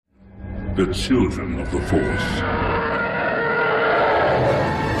the children of the Force.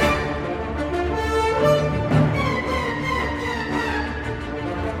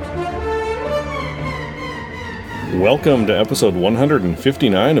 Welcome to episode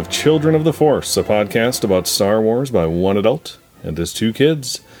 159 of Children of the Force, a podcast about Star Wars by one adult and his two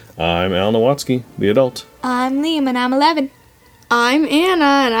kids. I'm Al Nowatzki, the adult. I'm Liam, and I'm 11. I'm Anna,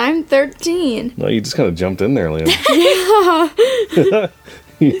 and I'm 13. Well, you just kind of jumped in there, Liam.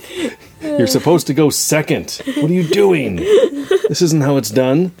 You're supposed to go second. What are you doing? This isn't how it's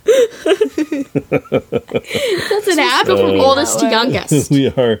done. Doesn't happen From oldest to youngest.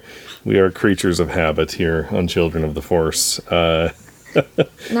 We are creatures of habit here on Children of the Force. So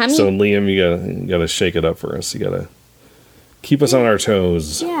Liam, you gotta shake it up for us. You gotta keep us on our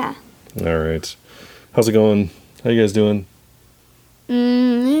toes. Yeah. All right. How's it going? How you guys doing?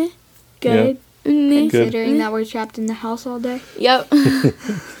 Good. Yeah. Considering that we're trapped in the house all day. Yep.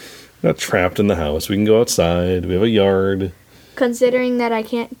 Not trapped in the house. We can go outside. We have a yard. Considering that I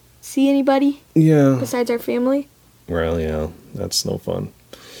can't see anybody Yeah. besides our family. Well, yeah. That's no fun.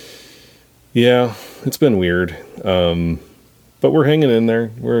 Yeah. It's been weird. But we're hanging in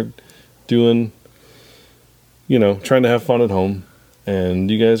there. We're doing, trying to have fun at home. And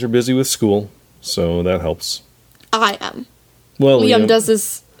you guys are busy with school. So that helps. I am. Well, Liam does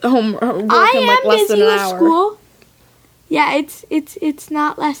his homework in I am less busy than an with hour. school. Yeah, it's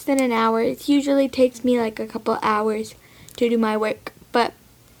not less than an hour. It usually takes me like a couple hours to do my work, but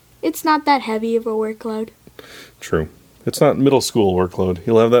it's not that heavy of a workload. True. It's not middle school workload.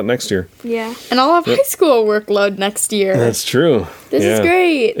 You'll have that next year. Yeah. And I'll have high school workload next year. That's true. This is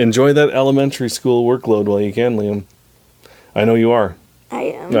great. Enjoy that elementary school workload while you can, Liam. I know you are. I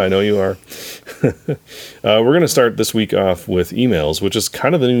am. I know you are. We're going to start this week off with emails, which is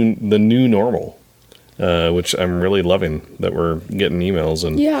kind of the new normal, which I'm really loving that we're getting emails.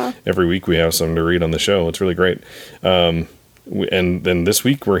 And every week we have some to read on the show. It's really great. And then this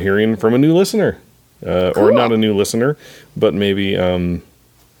week we're hearing from a new listener. Cool. Or not a new listener, but maybe a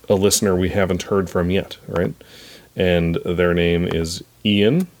listener we haven't heard from yet, right? And their name is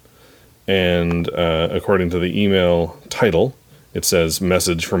Ian. And according to the email title, it says,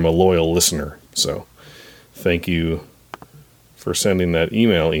 message from a loyal listener. So thank you for sending that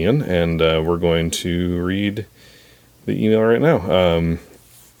email, Ian. And we're going to read the email right now.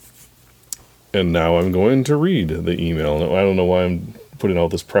 And now I'm going to read the email. I don't know why I'm putting all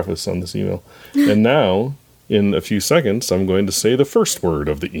this preface on this email. And now, in a few seconds, I'm going to say the first word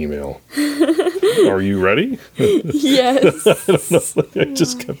of the email. Are you ready? Yes. I don't know. I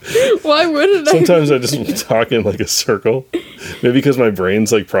just kept... Why wouldn't I? Sometimes I just talk in like a circle. Maybe because my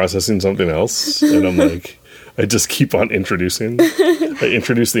brain's like processing something else. And I'm like, I just keep on introducing. I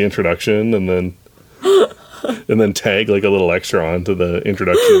introduce the introduction and then tag like a little extra onto the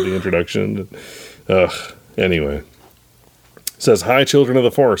introduction of the introduction. Anyway. It says, hi, Children of the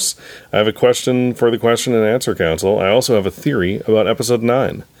Force. I have a question for the Question and Answer Council. I also have a theory about Episode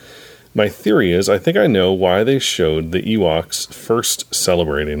 9. My theory is I think I know why they showed the Ewoks first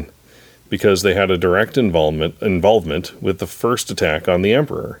celebrating. Because they had a direct involvement with the first attack on the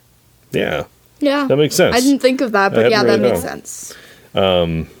Emperor. Yeah. Yeah. That makes sense. I didn't think of that, but yeah, that makes down. sense.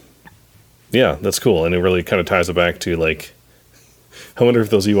 Yeah, that's cool. And it really kind of ties it back to, like, I wonder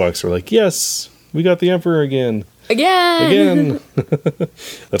if those Ewoks were like, yes, we got the Emperor again. Again.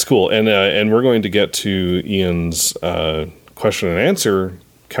 That's cool. And we're going to get to Ian's question and answer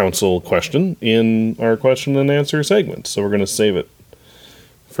council question in our question and answer segment. So we're going to save it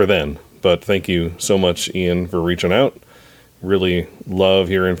for then. But thank you so much, Ian, for reaching out. Really love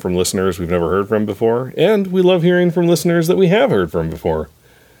hearing from listeners we've never heard from before. And we love hearing from listeners that we have heard from before.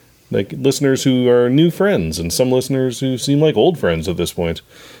 Like listeners who are new friends and some listeners who seem like old friends at this point.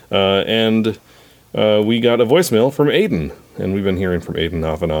 And we got a voicemail from Aiden. And we've been hearing from Aiden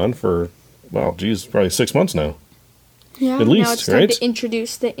off and on for, probably 6 months now. Yeah. At least, now it's time right? to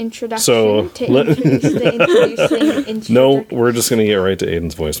introduce the introduction. So, introducing introduction. No, we're just going to get right to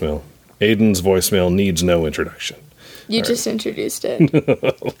Aiden's voicemail. Aiden's voicemail needs no introduction. You just introduced it.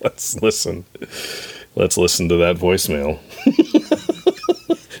 Let's listen. Let's listen to that voicemail.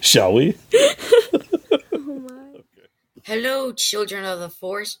 Shall we? Hello, Children of the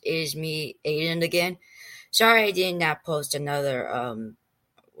Force. It is me, Aiden, again. Sorry I did not post another a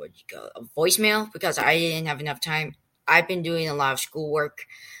voicemail because I didn't have enough time. I've been doing a lot of schoolwork.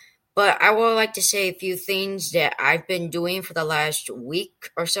 But I would like to say a few things that I've been doing for the last week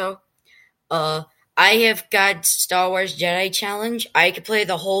or so. I have got Star Wars Jedi Challenge. I could play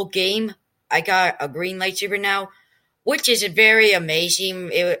the whole game. I got a green lightsaber now, which is very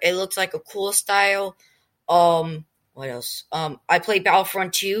amazing. It looks like a cool style. Well, what else? I played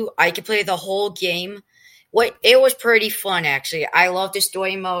Battlefront 2. I could play the whole game. It was pretty fun, actually. I love the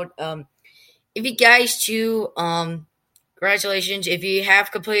story mode. If you guys too, congratulations. If you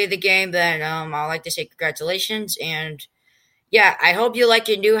have completed the game, then I'd like to say congratulations. And yeah, I hope you like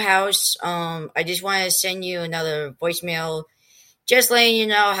your new house. I just want to send you another voicemail, just letting you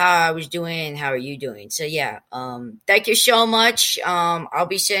know how I was doing and how are you doing. So yeah, thank you so much. I'll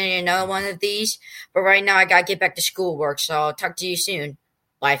be sending another one of these, but right now I gotta get back to schoolwork. So I'll talk to you soon.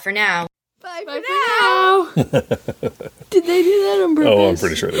 Bye for now. Bye for now. Did they do that on purpose? Oh, I'm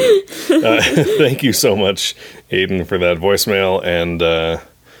pretty sure they did. Thank you so much, Aiden, for that voicemail. And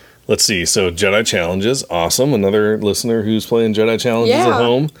let's see. So Jedi Challenges, awesome. Another listener who's playing Jedi Challenges at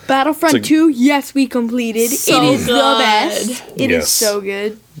home. Battlefront 2, yes, we completed. So it is good. the best. It Yes. is so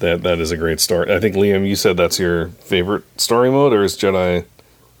good. That is a great story. I think, Liam, you said that's your favorite story mode, or is Jedi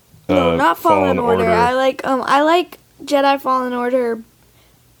No, not Fallen Order. I like Jedi Fallen Order.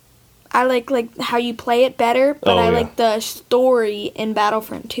 I like how you play it better, but I like the story in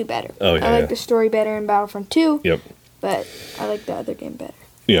Battlefront 2 better. Oh, yeah, I like the story better in Battlefront 2. Yep. But I like the other game better.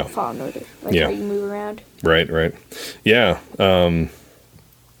 Yeah. Fallen Order. Like Yeah. how you move around. Right. Yeah.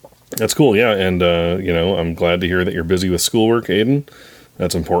 That's cool. Yeah. And, I'm glad to hear that you're busy with schoolwork, Aiden.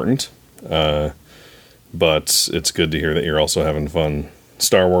 That's important. But it's good to hear that you're also having fun,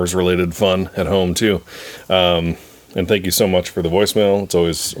 Star Wars related fun at home too. And thank you so much for the voicemail. It's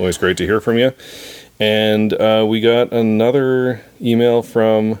always great to hear from you. And we got another email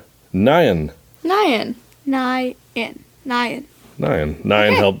from Nyan. Nyan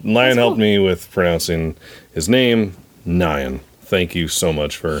Helped me with pronouncing his name, Nyan. Thank you so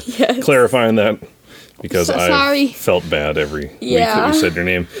much for clarifying that, because So I sorry. felt bad every week that you said your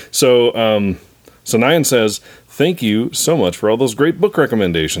name. So Nyan says, thank you so much for all those great book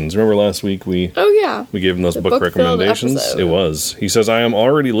recommendations. Remember last week we gave him those book book-filled recommendations? episode. It was. He says, I am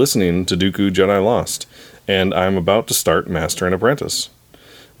already listening to Dooku Jedi Lost, and I'm about to start Master and Apprentice.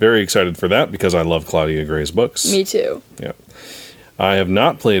 Very excited for that because I love Claudia Gray's books. Me too. Yeah. I have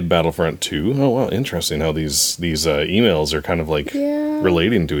not played Battlefront 2. Oh, wow, interesting how these emails are kind of like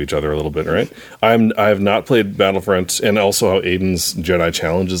relating to each other a little bit, right? I have not played Battlefront, and also how Aiden's Jedi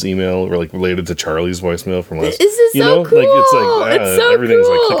Challenges email were like related to Charlie's voicemail from last. This is so cool. Like it's so everything's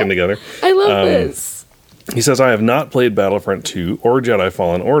cool. like clicking together. I love this. He says, I have not played Battlefront 2 or Jedi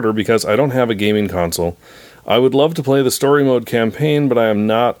Fallen Order because I don't have a gaming console. I would love to play the story mode campaign, but I am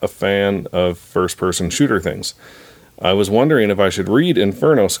not a fan of first-person shooter things. I was wondering if I should read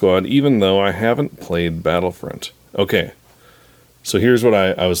Inferno Squad, even though I haven't played Battlefront. Okay, so here's what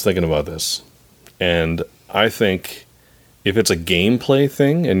I was thinking about this. And I think if it's a gameplay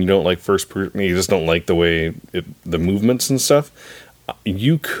thing, and you don't like first-person, you just don't like the way the movements and stuff,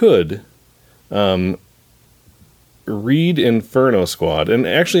 you could read Inferno Squad. And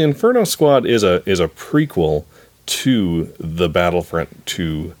actually, Inferno Squad is a prequel to the Battlefront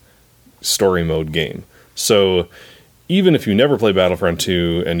 2 story mode game. So even if you never play Battlefront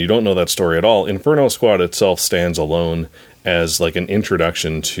 2 and you don't know that story at all, Inferno Squad itself stands alone as like an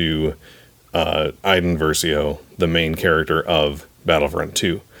introduction to Iden Versio, the main character of Battlefront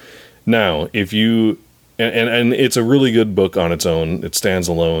 2. Now, if you... And it's a really good book on its own. It stands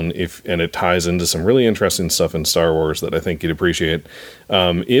alone, and it ties into some really interesting stuff in Star Wars that I think you'd appreciate.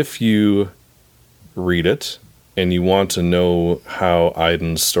 If you read it and you want to know how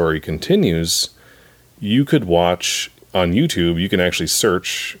Iden's story continues, you could watch on YouTube. You can actually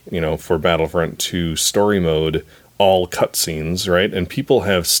search, for Battlefront 2 story mode, all cutscenes, right? And people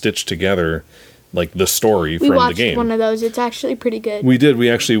have stitched together like the story from the game. We watched one of those. It's actually pretty good. We did. We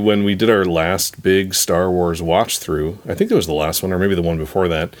actually, when we did our last big Star Wars watch through, I think it was the last one or maybe the one before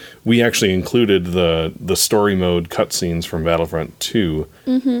that, we actually included the story mode cutscenes from Battlefront 2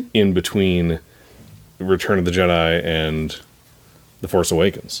 in between Return of the Jedi and The Force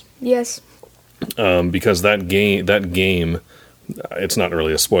Awakens. Yes. Because that game, it's not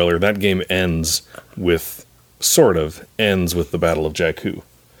really a spoiler, that game ends with the Battle of Jakku.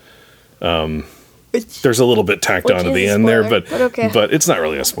 There's a little bit tacked on at the end there, but it's not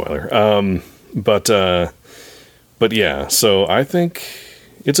really a spoiler. But yeah, so I think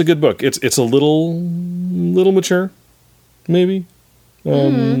it's a good book. It's a little mature, maybe. I've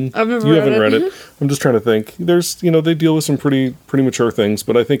never You haven't read it. I'm just trying to think. There's, they deal with some pretty mature things,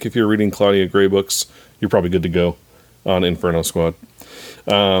 but I think if you're reading Claudia Gray books, you're probably good to go on Inferno Squad.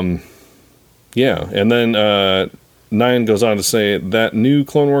 Yeah, and then Nyan goes on to say that new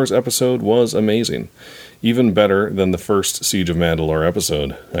Clone Wars episode was amazing. Even better than the first Siege of Mandalore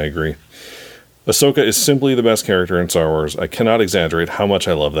episode. I agree. Ahsoka is simply the best character in Star Wars. I cannot exaggerate how much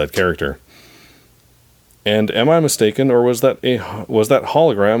I love that character. And am I mistaken, or was that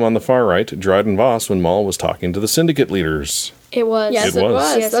hologram on the far right Dryden Voss when Maul was talking to the Syndicate leaders? It was. Yes, It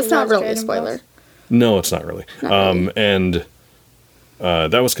was. Yes, that's not really a spoiler. No, it's not really. And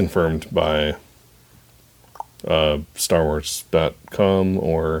that was confirmed by StarWars.com,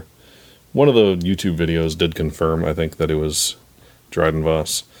 or one of the YouTube videos did confirm, I think, that it was Dryden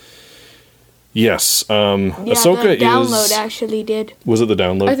Voss. Yes. Ahsoka the download actually did. Was it the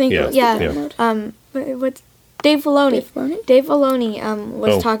download? I think it was the download. What's Dave Filoni? Dave Filoni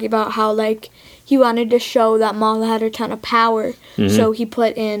was talking about how, like, he wanted to show that Maul had a ton of power, so he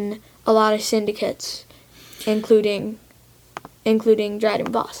put in a lot of syndicates, including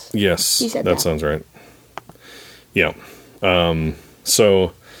Dryden Voss. Yes, he said that sounds right. Yeah.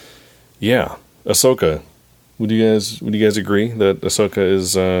 So, yeah, Ahsoka. Would you guys agree that Ahsoka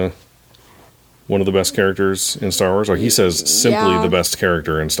is one of the best characters in Star Wars? Or he says simply the best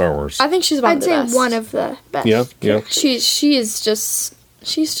character in Star Wars. I think she's one of the best. I'd say one of the best. Yeah. She's just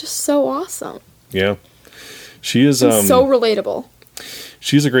so awesome. Yeah. She is so relatable.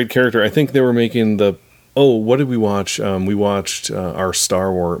 She's a great character. I think they were making the what did we watch? We watched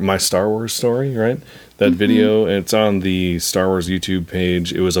My Star Wars Story, right? That video. It's on the Star Wars YouTube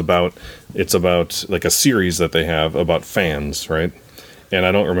page. It's about like a series that they have about fans, right? And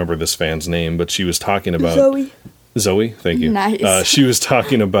I don't remember this fan's name, but she was talking about Zoe, thank you. Nice. She was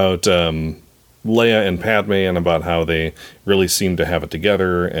talking about Leia and Padme, and about how they really seemed to have it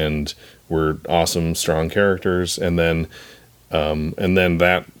together and were awesome, strong characters. And then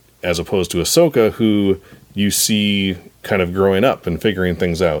that, as opposed to Ahsoka, who you see kind of growing up and figuring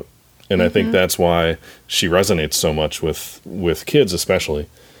things out. And I think that's why she resonates so much with kids, especially.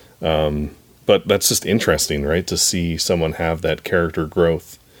 But that's just interesting, right? To see someone have that character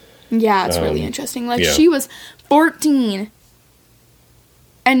growth. Yeah, it's really interesting. Like, she was 14,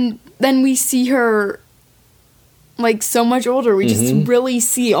 and then we see her, like, so much older. We just really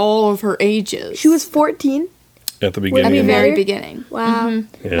see all of her ages. She was 14? At the beginning. At the very beginning. Wow.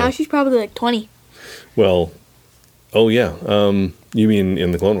 Yeah. Now she's probably, like, 20. Well, yeah. You mean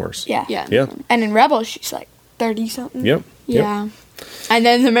in the Clone Wars? Yeah. Yeah. And in Rebels, she's, like, 30-something. Yep. Yeah. And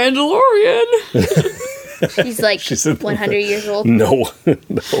then the Mandalorian. She's like 100 years old. No.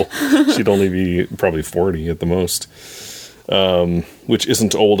 She'd only be probably 40 at the most. Which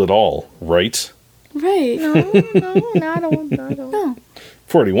isn't old at all, right? Right. No, not old. No.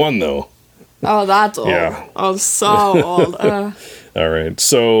 41, though. Oh, that's old. Yeah. Oh, so old. All right.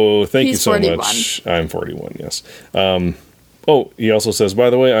 So thank you He's so 41. much. I'm 41, yes. He also says,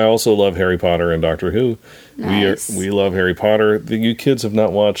 by the way, I also love Harry Potter and Doctor Who. Nice. We love Harry Potter. You kids have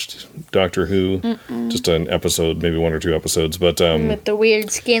not watched Doctor Who. Just an episode, maybe 1 or 2 episodes. But with the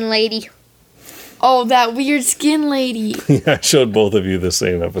weird skin lady. Oh, that weird skin lady. I showed both of you the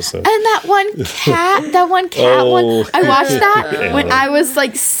same episode. And that one cat one. I watched that when I was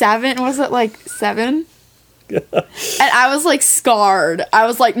like 7. Was it like 7? And I was like scarred. I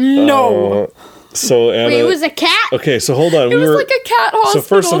was like, no. So Anna, Wait, it was a cat? Okay, so hold on. It was like a cat hospital. So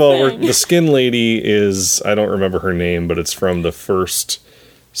first of all, thing. the skin lady is, I don't remember her name, but it's from the first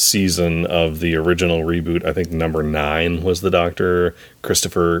season of the original reboot. I think number 9 was the Doctor,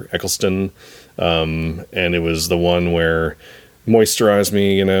 Christopher Eccleston. And it was the one where moisturize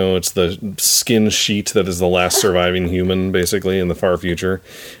me, it's the skin sheet that is the last surviving human, basically, in the far future.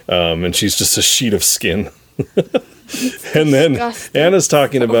 And she's just a sheet of skin. And then Anna's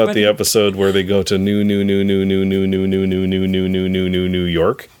talking about the episode where they go to New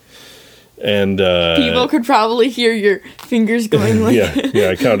York. And people could probably hear your fingers going like yeah,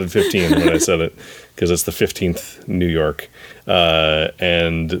 I counted 15 when I said it, because it's the 15th New York.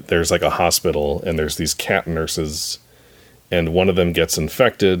 And there's like a hospital, and there's these cat nurses, and one of them gets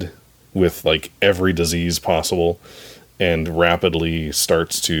infected with like every disease possible, and rapidly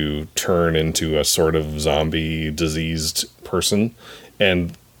starts to turn into a sort of zombie diseased person,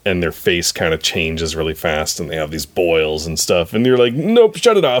 and their face kind of changes really fast, and they have these boils and stuff, and you're like, nope,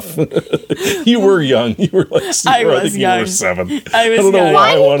 shut it off. You were young. You were like, I think young. you were 7. I don't know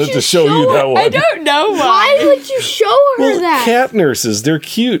why I wanted to show you that one. I don't know why. Why would you show her that? Cat nurses, they're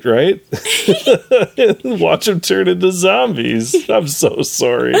cute, right? Watch them turn into zombies. I'm so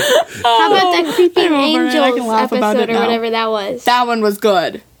sorry. How about that creepy I'm over it. I can angels laugh about episode it or now. whatever that was? That one was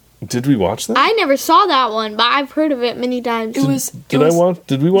good. Did we watch that? I never saw that one, but I've heard of it many times. It was. Did we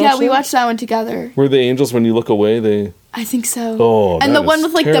watch Yeah, we that? watched that one together. Were the angels, when you look away, they... I think so. Oh, and that the one is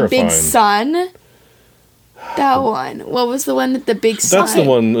with like terrifying. the big sun. That one. What was the one with the big sun? That's the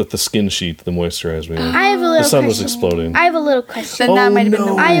one with the skin sheet, the moisturized me. I have a little The sun question. was exploding. I have a little question. Then that might have been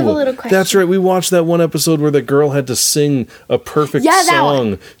the one. I have a little question. That's right. We watched that one episode where the girl had to sing a perfect Yeah, that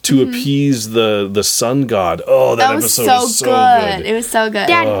song to appease the sun god. Oh, that was episode so was so good. good. It was so good.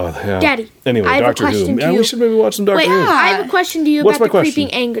 Daddy, Oh, yeah. Daddy. Anyway, I have Doctor a question Who. to Yeah, you. we should maybe watch some Doctor Wait, Who. I have a question to you What's about my the question?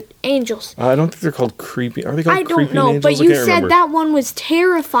 creeping angels. I don't think they're called creepy. Are they called I creeping don't know, angels? but I you can't said remember. that one was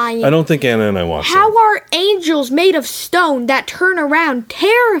terrifying. I don't think Anna and I watched How are angels made of stone that turn around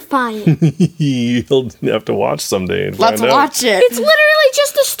terrifying? that. You'll have to watch someday and Let's find out. watch it. It's literally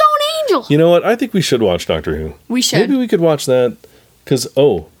just a stone angel. You know what? I think we should watch Doctor Who. We should. Maybe we could watch that because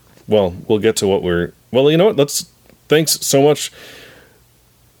we'll get to what we're. Well, you know what? Thanks so much,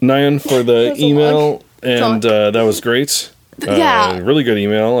 Nyan, for the email, and that was great. Yeah. Really good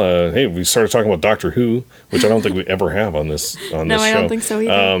email. Hey, we started talking about Doctor Who, which I don't think we ever have on this show. I don't think so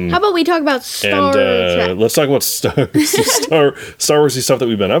either. How about we talk about Star Trek? Let's talk about Star Warsy stuff that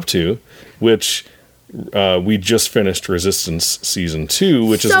we've been up to, which we just finished Resistance Season 2,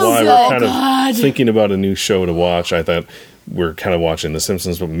 which is So why good. we're kind of thinking about a new show to watch. I thought we're kind of watching The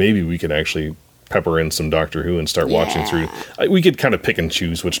Simpsons, but maybe we could actually pepper in some Doctor Who and start watching through. We could kind of pick and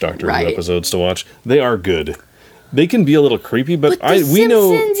choose which Doctor Who episodes to watch. They are good. They can be a little creepy, but we know.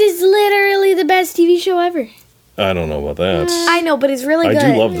 Simpsons is literally the best TV show ever. I don't know about that. I know, but it's really I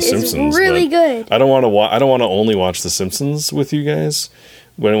good. do love The It's Simpsons. really but good. I don't want to. I don't want to only watch The Simpsons with you guys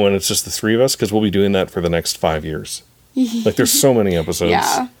when it's just the three of us, because we'll be doing that for the next 5 years. Like, there's so many episodes.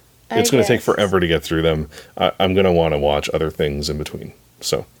 Yeah. It's going to take forever to get through them. I'm going to want to watch other things in between.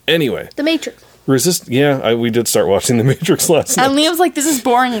 So anyway, The Matrix. we did start watching The Matrix last night. And Liam's like, this is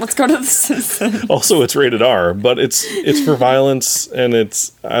boring. Let's go to The Simpsons. Also, it's rated R, but it's for violence, and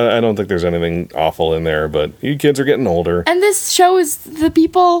I don't think there's anything awful in there. But you kids are getting older. And this show is, the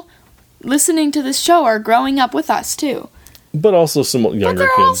people listening to this show are growing up with us too. But also some But younger they're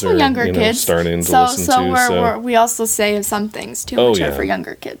kids also are younger kids. starting to so, listen so to. we also say some things too Oh, mature yeah. for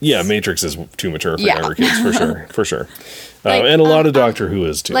younger kids. Yeah, Matrix is too mature for Yeah. younger kids, for sure. Like, And a lot of Doctor Who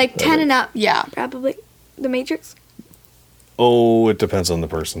is too. Like I 10 think. and up. Yeah. Probably. The Matrix. Oh, it depends on the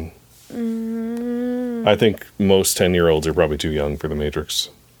person. I think most 10-year-olds are probably too young for the Matrix.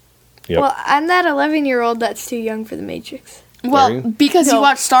 Yep. Well, I'm that 11-year-old that's too young for The Matrix. Well, you? because you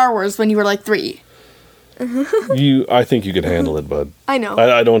watched Star Wars when you were like 3. I think you could handle it, bud. I know.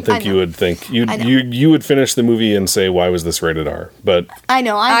 I don't think I you know. would think I know. you would finish the movie and say, why was this rated R? But I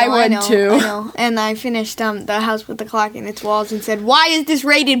know. I would know, too. I know. And I finished The House with the Clock in its Walls and said, why is this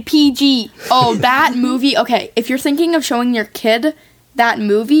rated PG? Oh, that movie. Okay, if you're thinking of showing your kid that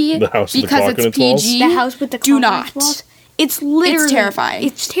movie The House with the because Clock in it's its Walls? PG, The House with the do Clock in not. its Walls. It's literally terrifying.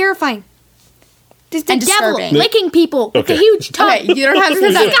 It's terrifying. There's the And devil disturbing. licking people with Okay. a huge tongue. Okay, you don't have to It's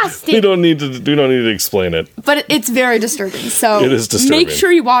say that. disgusting. we don't need to explain it. But it's very disturbing. So It is disturbing. make sure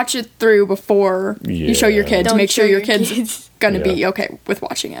you watch it through before you show your Yeah. kid to Don't make sure show your your kid's kids. gonna be Yeah. okay with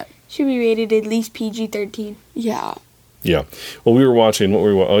watching it. Should be rated at least PG-13. Yeah. Yeah. Well, we were watching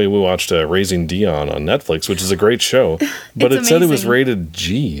we watched Raising Dion on Netflix, which is a great show, but It's it said it was amazing. rated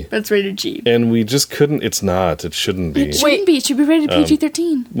G, But it's rated G. and we just couldn't. It's not. It shouldn't be. It shouldn't be. It should be rated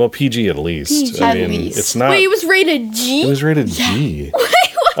PG-13. Well, PG at least. PG. I At mean, least. it's not. Wait, it was rated G? It was rated G.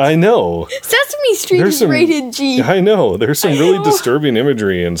 I know. Sesame Street There's is some rated G. I know. There's some really disturbing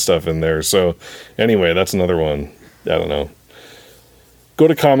imagery and stuff in there. So, anyway, that's another one. I don't know. Go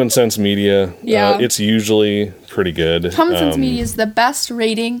to Common Sense Media. Yeah. It's usually pretty good. Common Sense Media is the best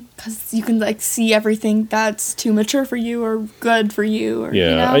rating because you can like see everything that's too mature for you or good for you. Or, Yeah,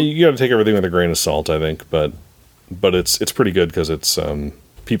 you know? you got to take everything with a grain of salt, I think, but it's pretty good because it's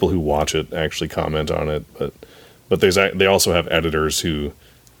people who watch it actually comment on it, but they also have editors who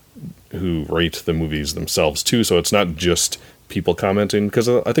rate the movies themselves too, so it's not just people commenting, because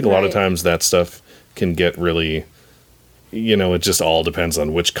I think a lot of Right. times that stuff can get really, it just all depends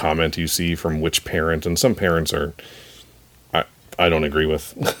on which comment you see from which parent, and some parents are. I don't agree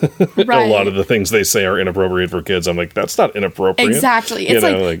with Right. a lot of the things they say are inappropriate for kids. I'm like, that's not inappropriate. Exactly. You It's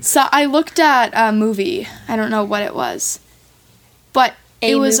know, like, so I looked at a movie. I don't know what it was, but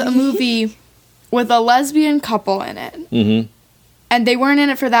it was a movie with a lesbian couple in it. Mm-hmm. And they weren't in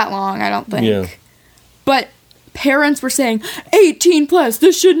it for that long, I don't think. Yeah. But parents were saying 18 plus,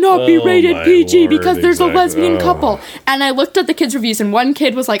 this should not be Oh rated my PG Lord, because there's a exactly. lesbian Oh. couple. And I looked at the kids' reviews, and one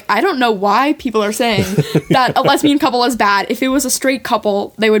kid was like, I don't know why people are saying that a lesbian couple is bad. If it was a straight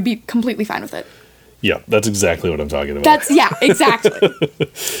couple, they would be completely fine with it. Yeah, that's exactly what I'm talking about. That's, yeah, exactly.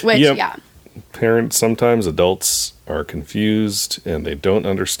 Which, Yep. yeah. Parents, sometimes adults are confused and they don't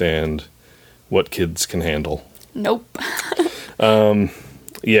understand what kids can handle. Nope.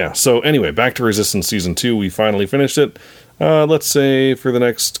 Yeah, so anyway, back to Resistance Season 2. We finally finished it. Let's say for the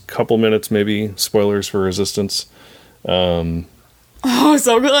next couple minutes, maybe, spoilers for Resistance. Oh,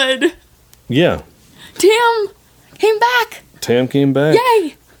 so good. Yeah. Tam came back. Tam came back.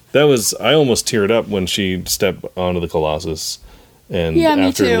 Yay! That was, I almost teared up when she stepped onto the Colossus. And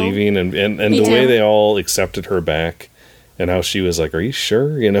after leaving, and the way they all accepted her back, and how she was like, "Are you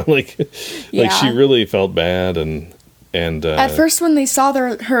sure?" You know, like she really felt bad, and at first when they saw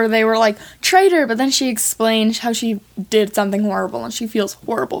her, they were like traitor, but then she explained how she did something horrible, and she feels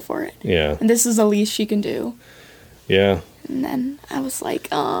horrible for it. Yeah, and this is the least she can do. Yeah, and then I was like,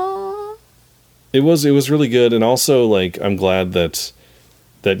 "Oh." It was really good, and also like I'm glad that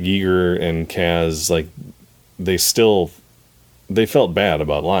Yeager and Kaz like they felt bad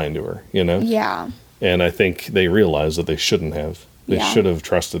about lying to her, you know? Yeah. And I think they realized that they shouldn't have. They should have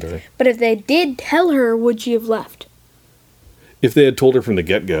trusted her. But if they did tell her, would she have left? If they had told her from the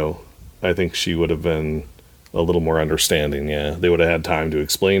get-go, I think she would have been a little more understanding, yeah. They would have had time to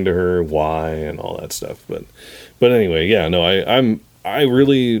explain to her why and all that stuff. But anyway, yeah, no, I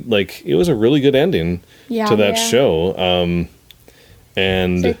really, like, it was a really good ending to that show.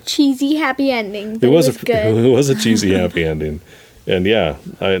 And it's a cheesy happy ending. It was a cheesy happy ending. And yeah,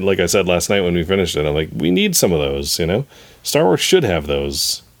 like I said last night when we finished it, I'm like, we need some of those, you know? Star Wars should have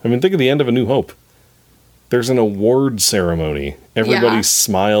those. I mean, think of the end of A New Hope. There's an award ceremony. Everybody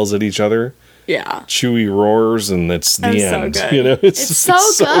smiles at each other. Yeah. Chewie roars, and it's the end. So good. You know, it's so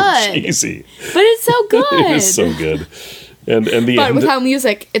good. Cheesy. But it's so good. It is so good. And the but end, without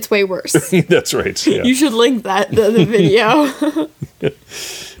music, it's way worse. That's right. Yeah. You should link that to the video.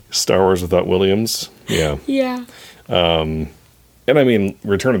 Star Wars without Williams. Yeah. Yeah. And I mean,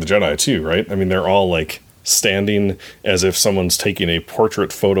 Return of the Jedi too, right? I mean, they're all like standing as if someone's taking a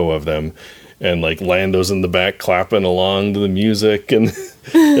portrait photo of them, and like Lando's in the back clapping along to the music, and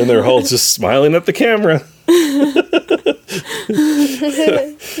they're all just smiling at the camera.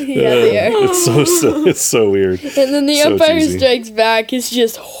 Yeah, they are. It's so weird. And then the Empire Strikes Back is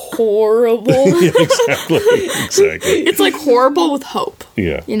just horrible. Yeah, exactly. It's like horrible with hope.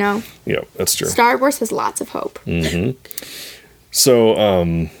 Yeah. You know? Yeah, that's true. Star Wars has lots of hope. Mm-hmm.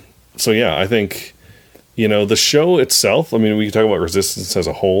 So yeah, I think, you know, the show itself, I mean, we can talk about Resistance as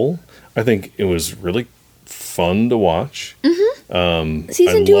a whole. I think it was really fun to watch. Mm-hmm.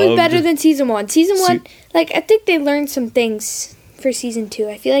 Season 2 is better than Season 1. Season 1, like, I think they learned some things for Season 2.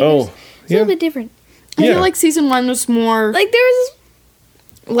 I feel like it was a little bit different. I feel like Season 1 was more... Like, there was...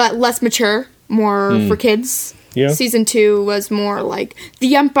 less mature, more for kids. Yeah. Season 2 was more like,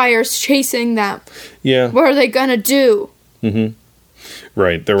 the Empire's chasing them. Yeah. What are they gonna do? Mm-hmm.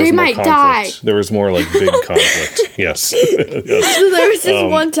 Right. There was they more might conflict. Die. There was more, like, big conflict. Yes. Yes. So there was this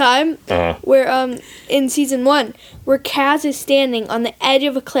one time where, in Season 1, where Kaz is standing on the edge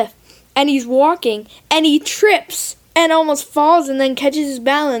of a cliff, and he's walking, and he trips, and almost falls, and then catches his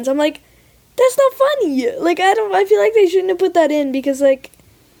balance. I'm like, that's not funny. Like, I feel like they shouldn't have put that in, because, like...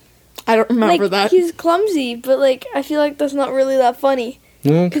 I don't remember that. He's clumsy, but, like, I feel like that's not really that funny.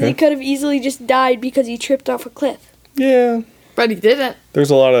 Because he could have easily just died because he tripped off a cliff. Yeah. But he didn't. There's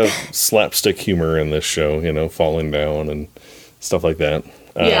a lot of slapstick humor in this show, you know, falling down and stuff like that.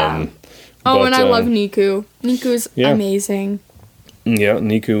 Yeah. And I love Niku. Niku's amazing. Yeah,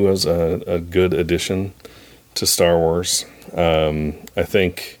 Niku was a good addition to Star Wars. I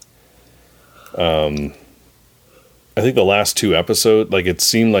think the last 2 episodes, like, it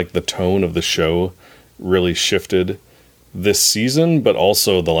seemed like the tone of the show really shifted this season, but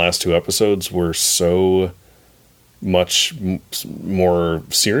also the last 2 episodes were so much more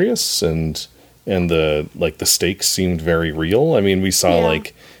serious, and the stakes seemed very real. I mean, we saw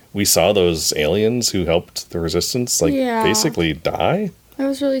those aliens who helped the Resistance basically die. That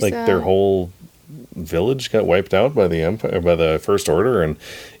was really sad. Their whole village got wiped out by the First Order, and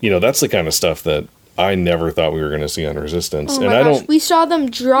you know, that's the kind of stuff that I never thought we were going to see on Resistance. Oh my gosh. We saw them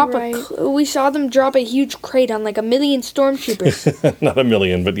drop a huge crate on like 1 million stormtroopers. Not 1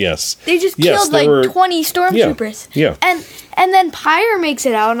 million, but yes. They just killed 20 stormtroopers. Yeah. And then Pyre makes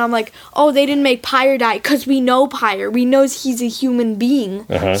it out, and I'm like, oh, they didn't make Pyre die because we know Pyre. We know he's a human being,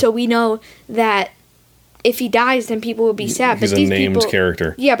 so we know that if he dies, then people will be sad. He's a named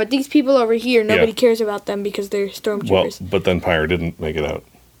character. Yeah, but these people over here, nobody cares about them because they're stormtroopers. Well, but then Pyre didn't make it out.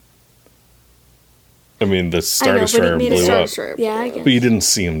 I mean, the Star Destroyer blew up. Yeah, I guess. But you didn't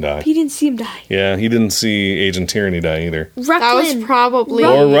see him die. He didn't see him die. Yeah, he didn't see Agent Tyranny die either. That was probably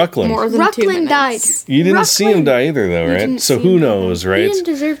or Rucklin. More than 2 minutes. died. You didn't see him die either, though, right? So who knows, right? He didn't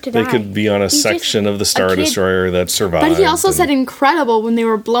deserve to die. They could be on a section of the Star Destroyer that survived. But he also said incredible when they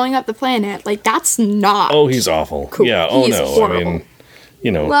were blowing up the planet. Like, that's not... Oh, he's awful. Cool. Yeah, He's no. horrible. I mean,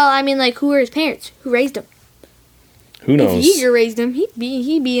 you know. Well, I mean, like, who are his parents? Who raised him? Who knows? If Yeager raised him,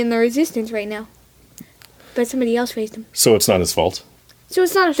 he'd be in the Resistance right now. But somebody else raised him. So it's not his fault? So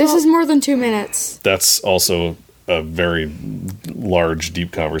it's not his This fault. is more than 2 minutes. That's also a very large,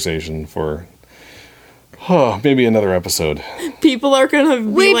 deep conversation for maybe another episode. People are gonna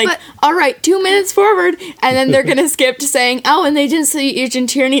be all right, 2 minutes forward, and then they're gonna skip to saying, oh, and they didn't see Agent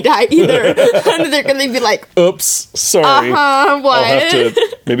Tierney die either. And they're gonna be like, oops, sorry.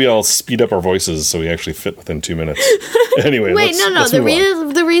 what? I'll speed up our voices so we actually fit within 2 minutes. Anyway, Wait, no. let's move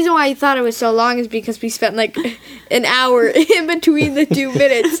on. The reason why I thought it was so long is because we spent like an hour in between the 2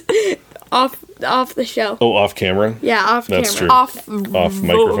 minutes off the show. Oh, off camera? Yeah, off That's camera. true. Off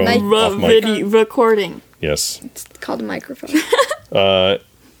microphone. Off mic. video recording. Yes. It's called a microphone.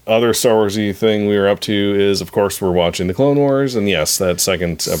 Other Star Wars-y thing we were up to is, of course, we're watching the Clone Wars, and yes, that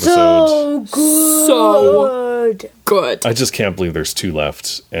second episode. So good. So good. I just can't believe there's 2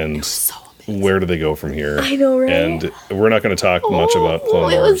 left, and where do they go from here? I know, right? And we're not going to talk much about Clone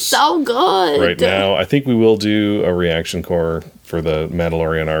Wars. It was so good. Right now. I think we will do a reaction core for the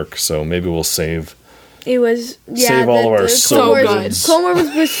Mandalorian arc, so maybe we'll save It was save all of our so Clone good. Wars. Clone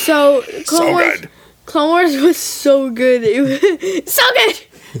Wars was so good. Clone Wars was so good. It was so good.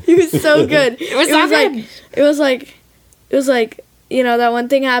 It was so good. It was so good. It was like you know, that one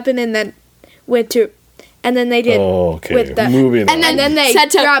thing happened and then went to, and then they did okay. with the Moving on. and then they said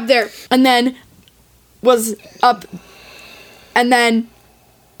to grabbed their and then was up, and then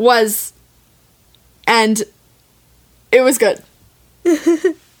was, and it was good.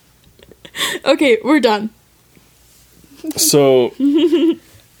 Okay, we're done. So,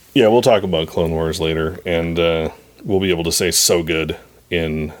 yeah, we'll talk about Clone Wars later, and we'll be able to say so good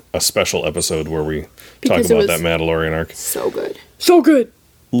in a special episode where we Because talk it about that was Mandalorian arc. So good. so good.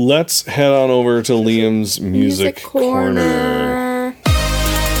 Let's head on over to Liam's Music Corner.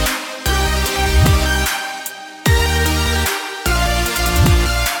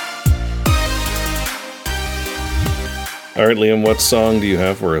 All right, Liam, what song do you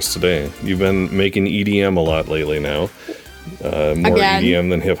have for us today? You've been making EDM a lot lately now. More Again. EDM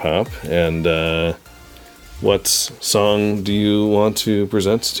than hip-hop. And what song do you want to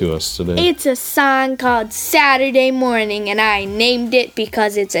present to us today? It's a song called Saturday Morning, and I named it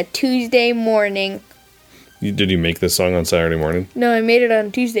because it's a Tuesday morning. Did you make this song on Saturday morning? No, I made it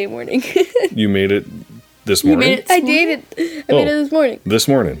on Tuesday morning. You made it this morning? made it I made it. I made it this morning. This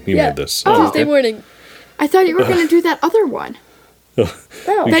morning you Yeah. made this. Tuesday morning. I thought you were going to do that other one Oh.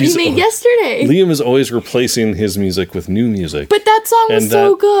 that you made yesterday. Liam is always replacing his music with new music. But that song was And so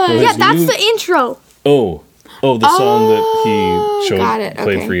that good. was- Yeah, that's new- the intro. Oh, the song that he got it,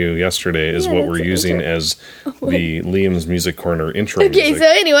 played okay. for you yesterday is Yeah, what that's we're the using intro. as the Liam's Music Corner intro Okay, music. so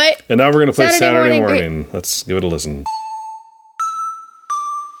anyway, And now we're going to play Saturday Saturday Morning. morning. Let's give it a listen.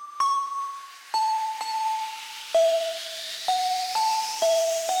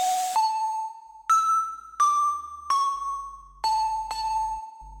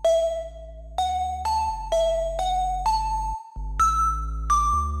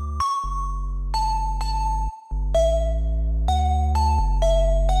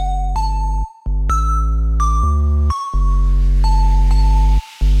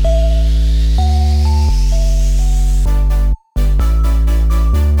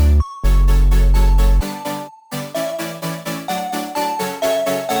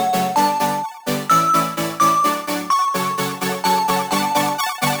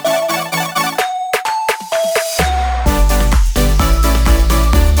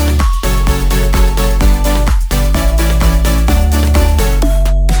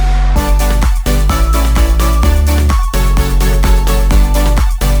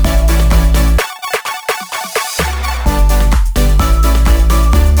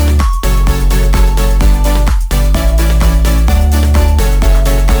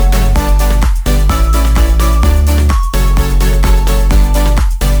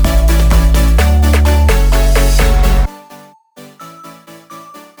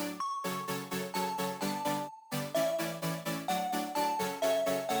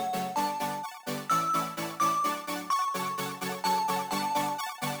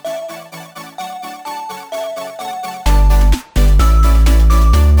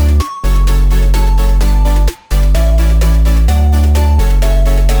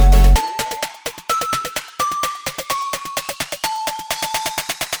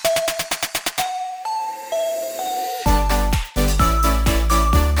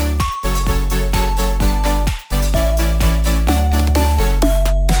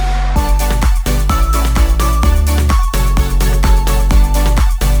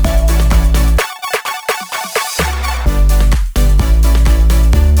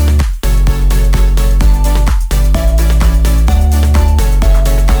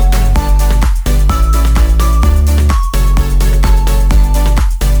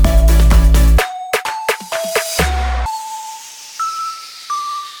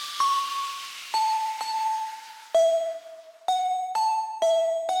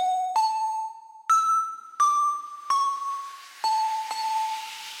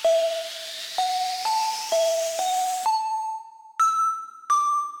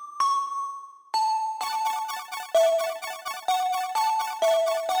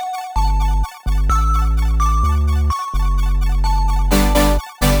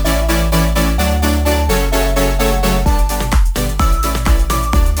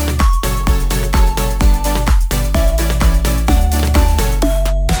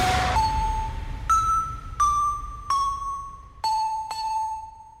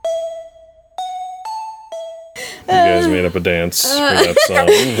 made up a dance for that song.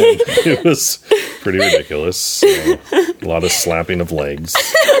 It was pretty ridiculous. So, a lot of slapping of legs.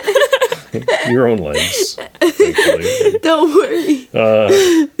 Your own legs, thankfully. Don't worry.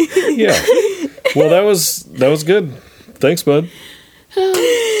 Yeah. Well, that was good. Thanks, bud.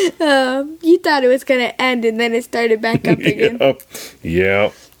 You thought it was gonna end, and then it started back up again.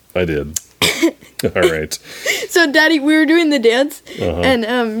 Yeah, I did. All right. So, Daddy, we were doing the dance,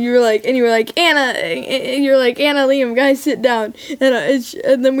 and you were like, Anna, Liam, guys, sit down,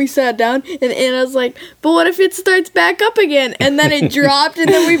 and then we sat down, and Anna's like, but what if it starts back up again? And then it dropped, and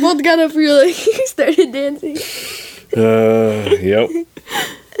then we both got up, we were like, started dancing.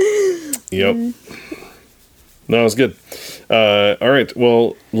 Yep. No, it was good. All right,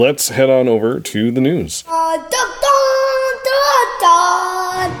 well, let's head on over to the news.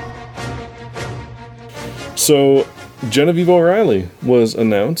 So, Genevieve O'Reilly was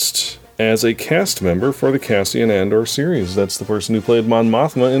announced as a cast member for the Cassian Andor series. That's the person who played Mon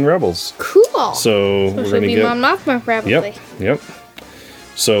Mothma in Rebels. Cool. So we're going to get Mon Mothma, probably. Yep.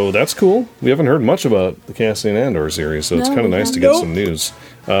 So that's cool. We haven't heard much about the Cassian Andor series, so it's kind of nice to get some news.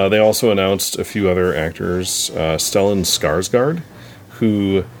 They also announced a few other actors. Stellan Skarsgård,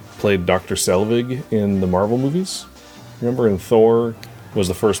 who played Dr. Selvig in the Marvel movies. Remember in Thor was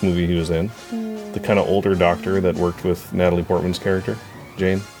the first movie he was in. The kind of older doctor that worked with Natalie Portman's character,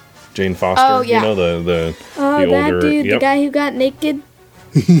 Jane Foster. Oh, yeah. You know, the that older... dude, the guy who got naked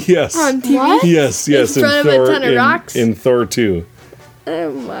Yes. on TV? What? Yes. In front of a ton of rocks? In Thor 2.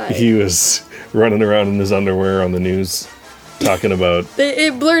 Oh, my. He was running around in his underwear on the news talking about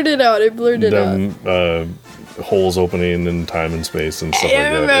It blurted out. them holes opening in time and space and stuff like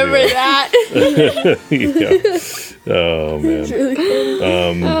that. I remember Anyway. that. Yeah. Oh, man. It's really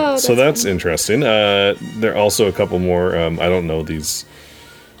funny. So that's interesting. There are also a couple more. I don't know these.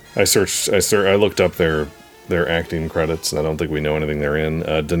 I looked up their acting credits, and I don't think we know anything they're in.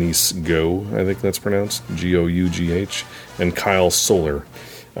 Denise Gough, I think that's pronounced, Gough, and Kyle Soller.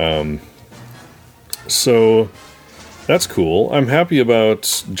 So that's cool. I'm happy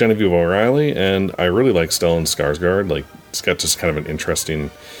about Genevieve O'Reilly, and I really like Stellan Skarsgård. Like, he's got just kind of an interesting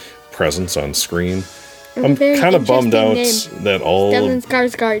presence on screen. I'm kind of bummed out that all Stellan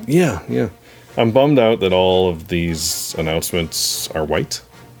Skarsgård. Yeah. I'm bummed out that all of these announcements are white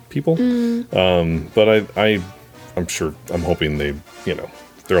people. But I'm sure, I'm hoping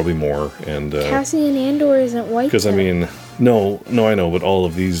there'll be more. And Cassian Andor isn't white. because I mean, no, I know, but all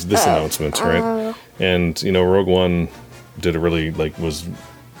of this announcements, right? And Rogue One did a really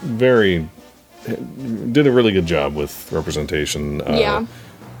good job with representation.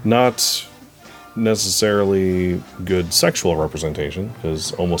 Not necessarily good sexual representation,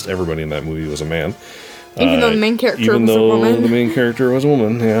 because almost everybody in that movie was a man. Even though the main character Even was a though woman. the main character was a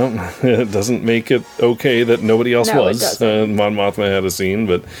woman, yeah. It doesn't make it okay that nobody else No, it was. doesn't. Mon Mothma had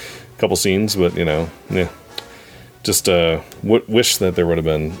a couple scenes, but, yeah. Just wish that there would have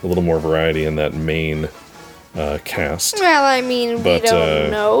been a little more variety in that main cast. Well, I mean, But, we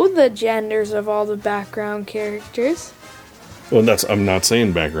don't know the genders of all the background characters. Well, I'm not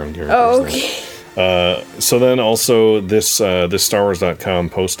saying background characters. Oh, there. okay. So then also this StarWars.com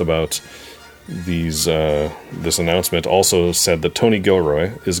post about this announcement also said that Tony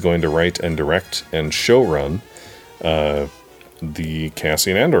Gilroy is going to write and direct and showrun the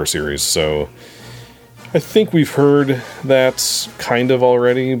Cassian Andor series. So I think we've heard that kind of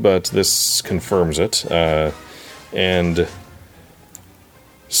already, but this confirms it. And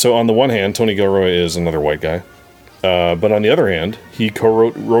so on the one hand, Tony Gilroy is another white guy. But on the other hand, he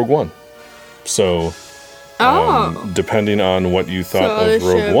co-wrote Rogue One. So, depending on what you thought of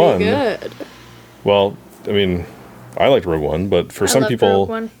Rogue One, well, I mean, I liked Rogue One, but for some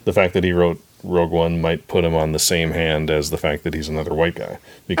people, the fact that he wrote Rogue One might put him on the same hand as the fact that he's another white guy,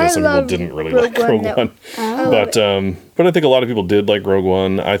 because some people didn't really like Rogue One. But I think a lot of people did like Rogue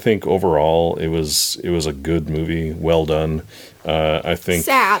One. I think overall it was a good movie, well done. I think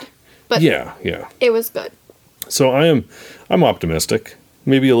Sad, but yeah, it was good. So I'm optimistic,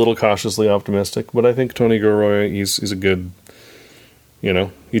 maybe a little cautiously optimistic, but I think Tony Gilroy, he's a good,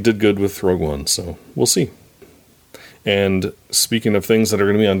 he did good with Rogue One, so we'll see. And speaking of things that are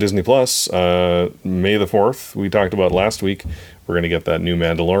going to be on Disney Plus, May the 4th, we talked about last week, we're going to get that new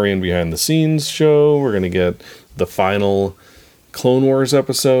Mandalorian behind the scenes show. We're going to get the final Clone Wars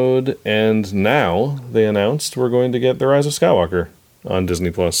episode, and now they announced we're going to get The Rise of Skywalker on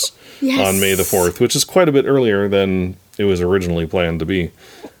Disney Plus on May the 4th, which is quite a bit earlier than it was originally planned to be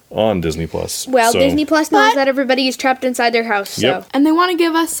on Disney Plus. Well, Disney Plus knows that everybody is trapped inside their house, so. Yep. And they want to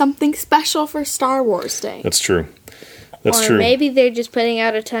give us something special for Star Wars Day. That's true. That's or true. maybe they're just putting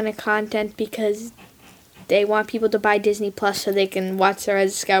out a ton of content because they want people to buy Disney Plus so they can watch the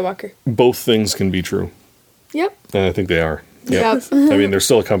Rise of Skywalker. Both things can be true. Yep. And I think they are. Yep. I mean, they're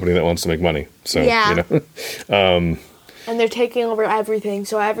still a company that wants to make money. So, Yeah. you know. And they're taking over everything,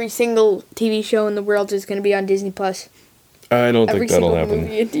 so every single TV show in the world is going to be on Disney Plus. I don't Every think that'll single happen.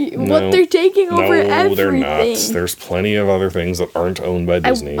 movie. No. What, they're taking over everything? No, they're not. There's plenty of other things that aren't owned by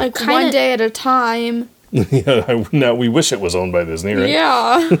Disney. Like One day at a time. Yeah, now we wish it was owned by Disney, right?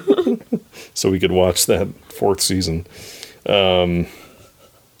 Yeah. So we could watch that 4th season.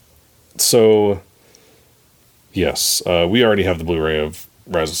 So, yes, we already have the Blu-ray of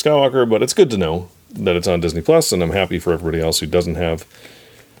Rise of Skywalker, but it's good to know that it's on Disney Plus, and I'm happy for everybody else who doesn't have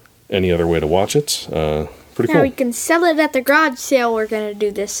any other way to watch it. Pretty Now cool. we can sell it at the garage sale we're going to do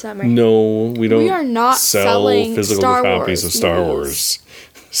this summer. No, we don't. We are not sell selling physical Star copies Wars of Star movies. Wars.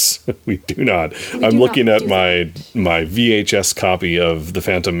 We do not. We I'm do looking not at do my VHS copy of The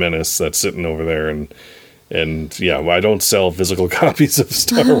Phantom Menace that's sitting over there, and yeah, I don't sell physical copies of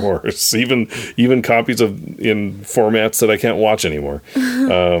Star Wars, even copies in formats that I can't watch anymore.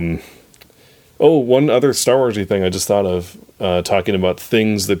 Oh, one other Star Wars-y thing I just thought of, talking about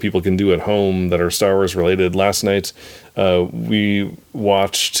things that people can do at home that are Star Wars related. Last night, we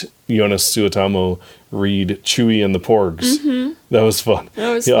watched Jonas Suotamo read Chewie and the Porgs. Mm-hmm. That was fun.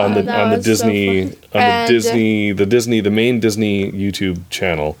 That was fun. fun. On the Disney, the main Disney YouTube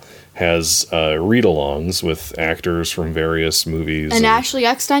channel has read-alongs with actors from various movies. And Ashley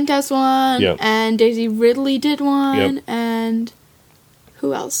Eckstein does one. Yep. And Daisy Ridley did one. Yep. And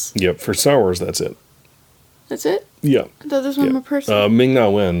who else? Yep, for Star Wars, that's it. That's it? Yeah. I thought this one more person. Ming-Na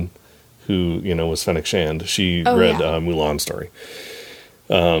Wen, who, was Fennec Shand, she read Mulan Story.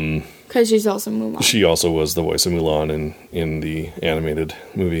 Because she's also Mulan. She also was the voice of Mulan in the animated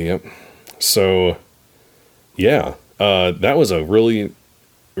movie, yep. So, yeah, that was a really,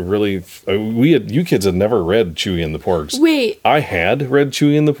 you kids had never read Chewie and the Porgs. Wait. I had read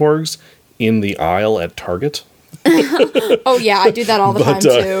Chewie and the Porgs in the aisle at Target. Oh yeah, I do that all the time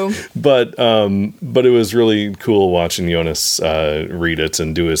too. But it was really cool watching Jonas read it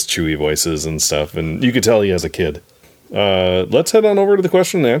and do his Chewie voices and stuff, and you could tell he has a kid. Let's head on over to the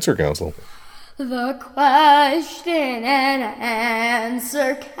question and answer council. The question and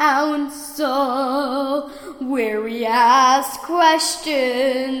answer council, where we ask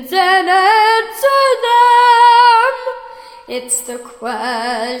questions and answer them. It's the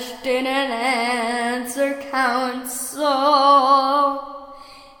question and answer council.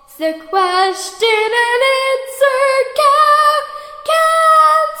 It's the question and answer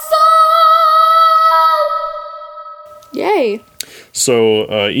council. Yay.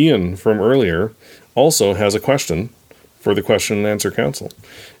 So Ian from earlier also has a question for the question and answer council.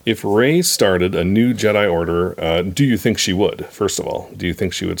 If Rey started a new Jedi Order, do you think she would? First of all, do you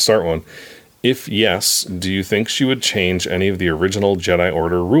think she would start one? If yes, do you think she would change any of the original Jedi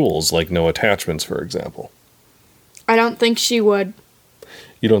Order rules, like no attachments, for example? I don't think she would.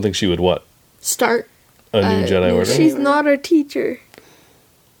 You don't think she would what? Start A new Jedi Order? She's not a teacher.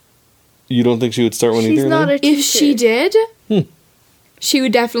 You don't think she would start one either? She's not then? a teacher. If she did, she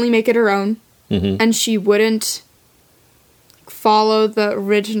would definitely make it her own. Mm-hmm. And she wouldn't follow the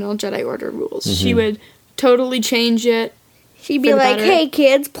original Jedi Order rules. Mm-hmm. She would totally change it. She'd be For the like, better. hey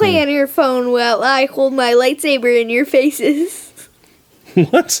kids, play on your phone while I hold my lightsaber in your faces.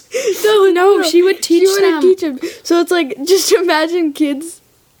 What? No, she would teach them. Teach them. So it's like, just imagine kids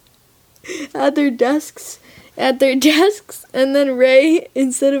at their desks, and then Rey,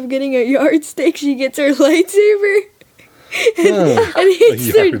 instead of getting a yardstick, she gets her lightsaber and hits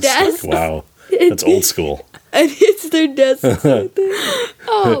A their yardstick. desk. Wow. That's old school. And hits their desk.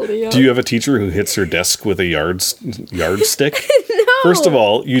 Oh, Leo. Do you have a teacher who hits her desk with a yardstick? No. First of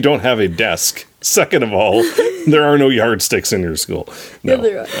all, you don't have a desk. Second of all, there are no yardsticks in your school. No, Yeah,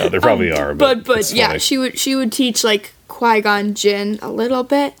 there are. there probably are. But it's yeah, funny. she would teach like Qui-Gon Jinn a little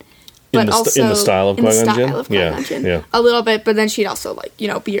bit. But in the also style of in the Qui-Gon style Jinn? of Qui-Gon Jinn. Yeah. A little bit, but then she'd also like,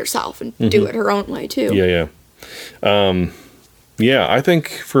 be herself and do it her own way too. Yeah. Yeah, I think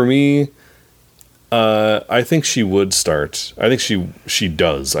for me, I think she would start. I think she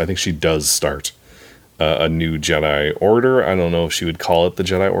does. I think she does start a new Jedi Order. I don't know if she would call it the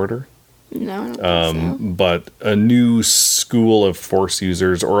Jedi Order. No, I don't think so. But a new school of Force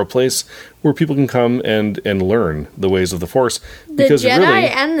users, or a place where people can come and learn the ways of the Force. The Because Jedi really,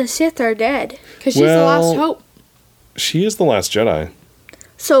 and the Sith are dead. Because she's the well- last hope. she is the last Jedi.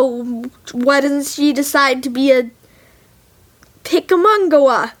 So why doesn't she decide to be a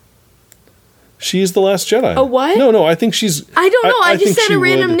Pickamungawa? She's the last Jedi. A what? No, I think she's... I don't know. I just think said a she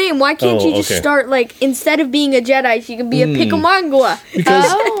random would- name. Why can't you just start, like, instead of being a Jedi, she can be a Picamangua?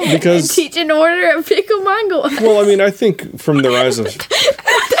 Because... And because teach an order of Picamangua. well, I mean, I think from the rise of...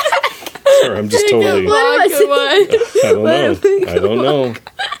 Sorry, I'm just totally... What am I saying? I don't know.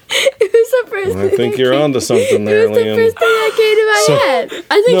 It was the first I think you're onto something there, It was the Liam. first thing that came to my head.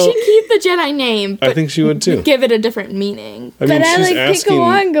 I think No. she'd keep the Jedi name, I but think she would too. give it a different meaning. I mean, But I she's like asking,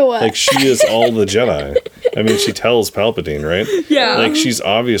 Picawangua. like, she is all the Jedi. I mean, she tells Palpatine, right? Yeah. Like, she's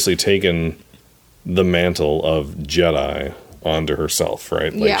obviously taken the mantle of Jedi onto herself,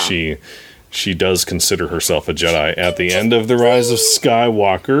 right? Like, Yeah. she does consider herself a Jedi at the end of The Rise of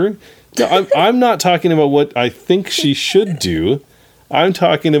Skywalker. I'm not talking about what I think she should do. I'm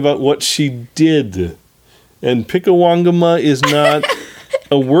talking about what she did. And Picawangama is not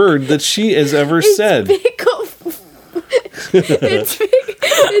a word that she has ever said. It's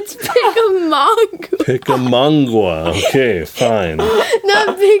Picamangua. Picamangua. Okay, fine.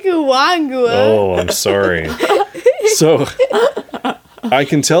 Not Picawangua. Oh, I'm sorry. So, I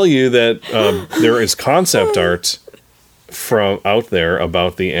can tell you that there is concept art from out there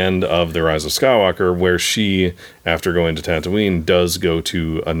about the end of The Rise of Skywalker, where she, after going to Tatooine, does go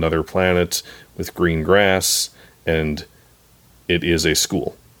to another planet with green grass, and it is a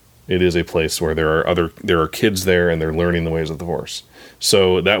school. It is a place where there are kids there, and they're learning the ways of the Force.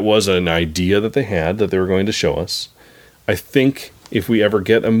 So that was an idea that they had that they were going to show us. I think if we ever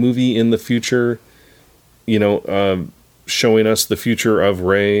get a movie in the future, showing us the future of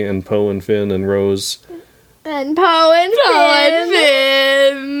Rey and Poe and Finn and Rose. And Poe and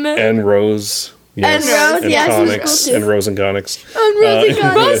Finn. And Rose. Yes. And Rose, and yes, Connix, was cool too. and Rose and Connix. And Rosie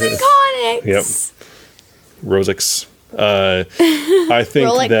Connix. Rose and Connix. Yep. Rosix. I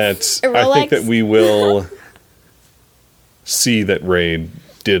think that we will see that Rey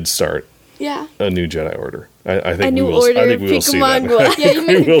did start Yeah. a new Jedi Order. I think A new we will. order I think we will see that. Picamangua. Yeah,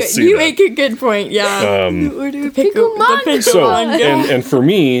 you make a good point. Yeah. Picamangua. So and for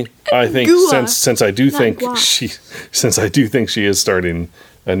me, I think Gua. since I do think Gua. she is starting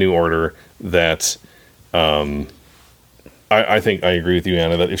a new order, that I think I agree with you,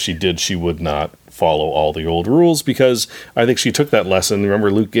 Anna, that if she did, she would not follow all the old rules, because I think she took that lesson. Remember,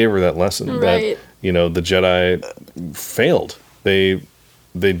 Luke gave her that lesson Right. that the Jedi failed. They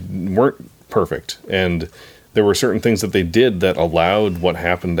weren't perfect, and there were certain things that they did that allowed what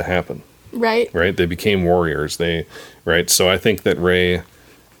happened to happen. Right. Right? They became warriors. So I think that Rey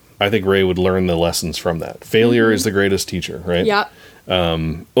would learn the lessons from that. Failure is the greatest teacher, right? Yeah.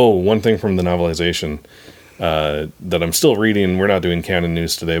 One thing from the novelization that I'm still reading. We're not doing canon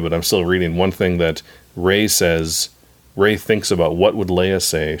news today, but I'm still reading one thing that Rey says. Rey thinks about what would Leia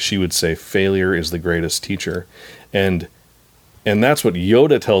say. She would say, "Failure is the greatest teacher," and that's what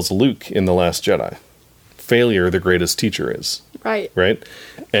Yoda tells Luke in The Last Jedi. Failure, the greatest teacher is. Right. Right?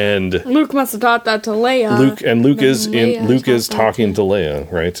 And Luke must have taught that to Leia. Luke is talking to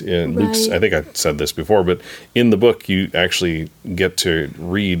Leia, right? And Luke's, I think I said this before, but in the book you actually get to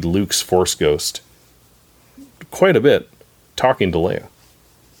read Luke's Force Ghost quite a bit talking to Leia.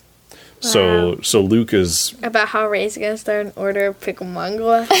 So Luke is About how Rey's gonna start an order of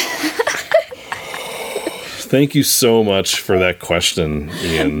Picamangua. Thank you so much for that question,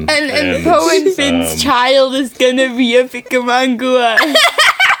 Ian. And Poe and Finn's child is gonna be a Picamangua.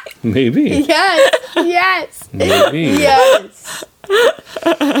 Maybe. Yes. Maybe. Yes.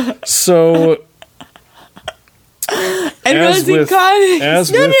 So And Rose and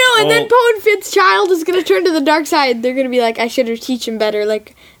Connix. No, and then Poe and Finn's child is gonna turn to the dark side. They're gonna be like, I should have teach him better,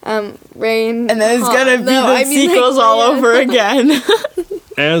 like Rey and then it's gonna be the sequels all over again.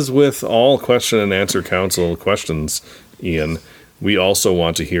 As with all question and answer council questions, Ian, we also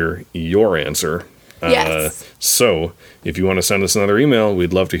want to hear your answer. Yes. So, if you want to send us another email,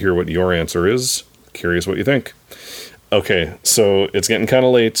 we'd love to hear what your answer is. Curious what you think. Okay, so it's getting kind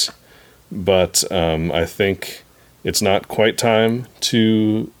of late, but I think it's not quite time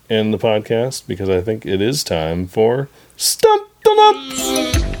to end the podcast, because I think it is time for Stump the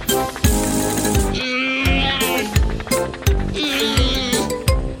Lump!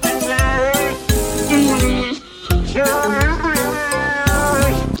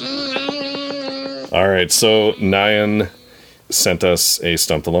 All right, so Nyan sent us a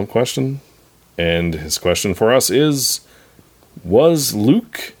Stump the Lump question, and his question for us is, was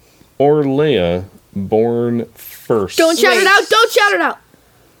Luke or Leia born first? Don't shout it out! Don't shout it out!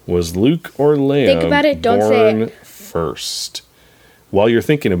 Was Luke or Leia Think about it, don't say born first? While you're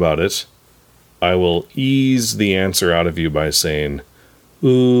thinking about it, I will ease the answer out of you by saying,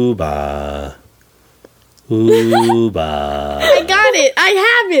 Ooba. Ooba. I got got it. I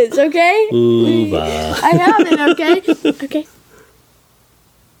have it, okay? Uba. I have it, okay? Okay.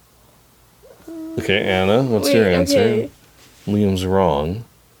 Okay, Anna, what's Wait, your answer? okay. Liam's wrong.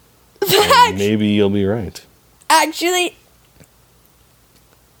 And maybe you'll be right. Actually,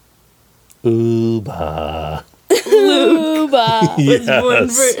 Uba. Luba. Yes.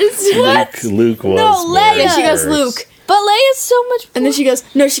 Luke was No, born Leia. And she goes, first. Luke. But Leia's so much. And then she goes,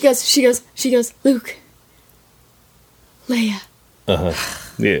 no, she goes, Luke. Leia.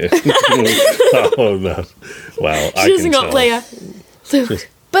 Yeah. Oh, no. Wow. She doesn't go, Leia. Luke.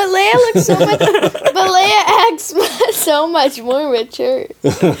 But Leia looks so much. But Leia acts so much more mature.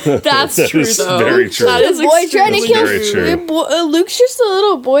 That's That true, is though. very true. That is Boy trying to That's kill. very true. Luke's just a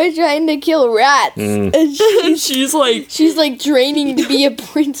little boy trying to kill rats, and And she's like, she's like training to be a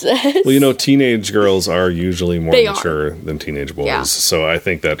princess. Well, teenage girls are usually more They are. mature than teenage boys, Yeah. so I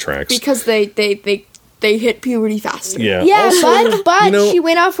think that tracks. because they hit puberty faster. Yeah. Yeah, Also, but you know- she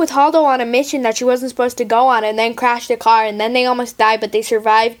went off with Haldo on a mission that she wasn't supposed to go on, and then crashed a car, and then they almost died, but they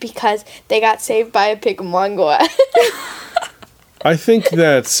survived because they got saved by a Pikamongoa. I think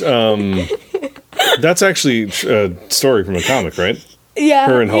that's actually a story from a comic, right? Yeah,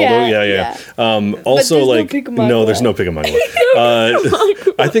 Her and Haldo, yeah. Also, there's no like, Pikamongola. there's no Pikamongola.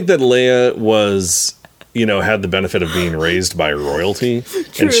 I think that Leia was, had the benefit of being raised by royalty,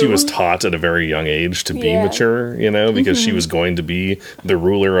 and she was taught at a very young age to be Yeah. mature, because she was going to be the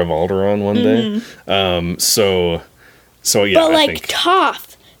ruler of Alderaan one day. So yeah, But I like think.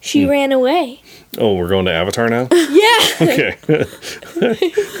 Toph, she ran away. Oh, we're going to Avatar now. Yeah, Okay.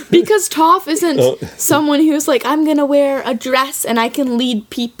 Because Toph isn't Oh. someone who's like, I'm gonna wear a dress and I can lead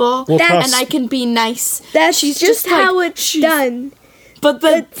people Well, and Toph's- I can be nice. that's She's just just like- how it's she's- done. But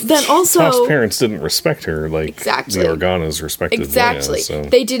then Toph's also parents didn't respect her like Exactly. the Organas respected exactly Leia. So.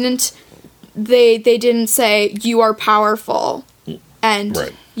 they didn't say you are powerful and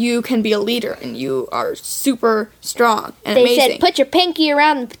Right. you can be a leader and you are super strong and They amazing. said put your pinky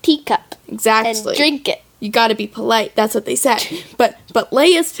around the teacup exactly. and drink it. You got to be polite. That's what they said. But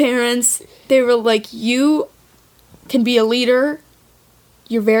Leia's parents, they were like, you can be a leader.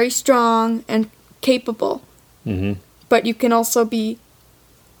 You're very strong and capable. Mhm. But you can also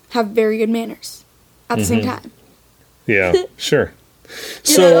have very good manners at the Mm-hmm. same time. Yeah, sure.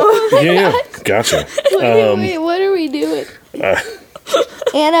 So yeah, gotcha. Wait, what are we doing?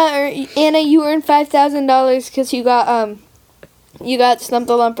 Anna, you earned $5,000 because you got Stump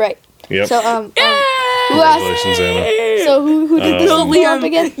the Lump right. Yep. So who asked? Congratulations, Anna. So who did this Stump the Lump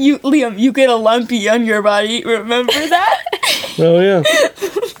again? Liam, you get a lumpy on your body. Remember that? Oh yeah.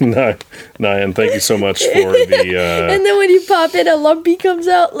 Nyan, thank you so much for the. And then when you pop it, a lumpy comes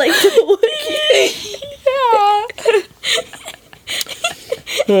out like the Wookiee.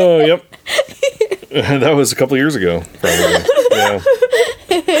 Oh yep. That was a couple years ago, probably. Yeah.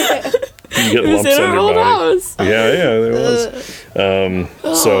 You get It was lumps in on our your old body. house. Yeah, there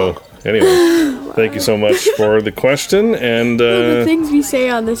was. So anyway, thank you so much for the question, and The things we say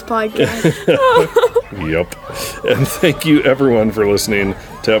on this podcast. yep, and thank you everyone for listening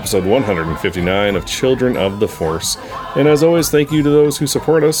to episode 159 of Children of the Force. And as always, thank you to those who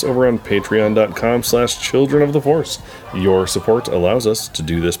support us over on patreon.com/Children of the Force. Your support allows us to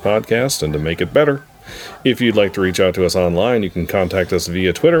do this podcast and to make it better. If you'd like to reach out to us online, you can contact us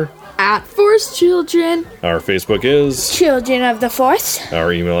via Twitter. At Force Children. Our Facebook is. Children of the Force.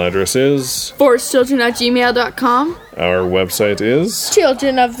 Our email address is. ForceChildren@gmail.com. Our website is.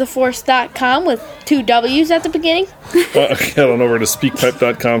 Childrenoftheforce.com with 2 W's at the beginning. Head on over to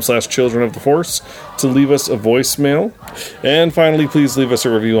speakpipe.com/Children of the Force to leave us a voicemail. And finally, please leave us a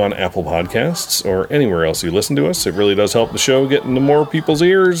review on Apple Podcasts or anywhere else you listen to us. It really does help the show get into more people's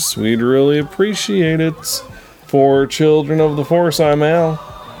ears. We'd really appreciate it. For Children of the Force, I'm Al.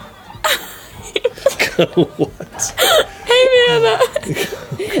 What?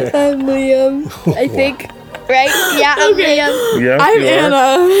 I'm Liam. I think. Right? Yeah, I'm Liam. Yeah, I'm you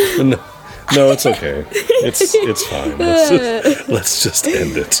are? Anna. No, it's okay. It's fine. Let's just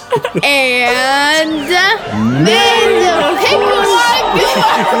end it. And may the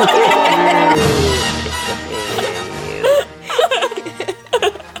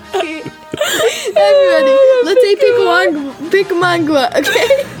Everybody, let's say Pickamangua,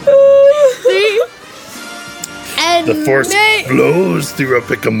 okay? 3. And The force may- flows through a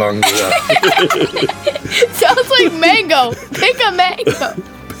Pickamongua. sounds like mango. Pick a mango.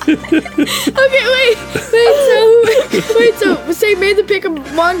 Okay, wait. So say may the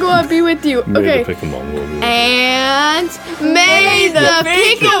Pickamangua be with you. May Okay. the Pickamongua be. And may the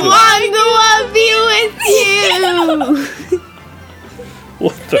Pickamangua be with you.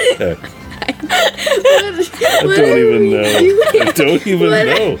 What the heck? I don't even know. I don't even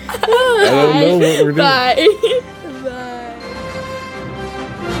know. I don't know what we're doing. Bye.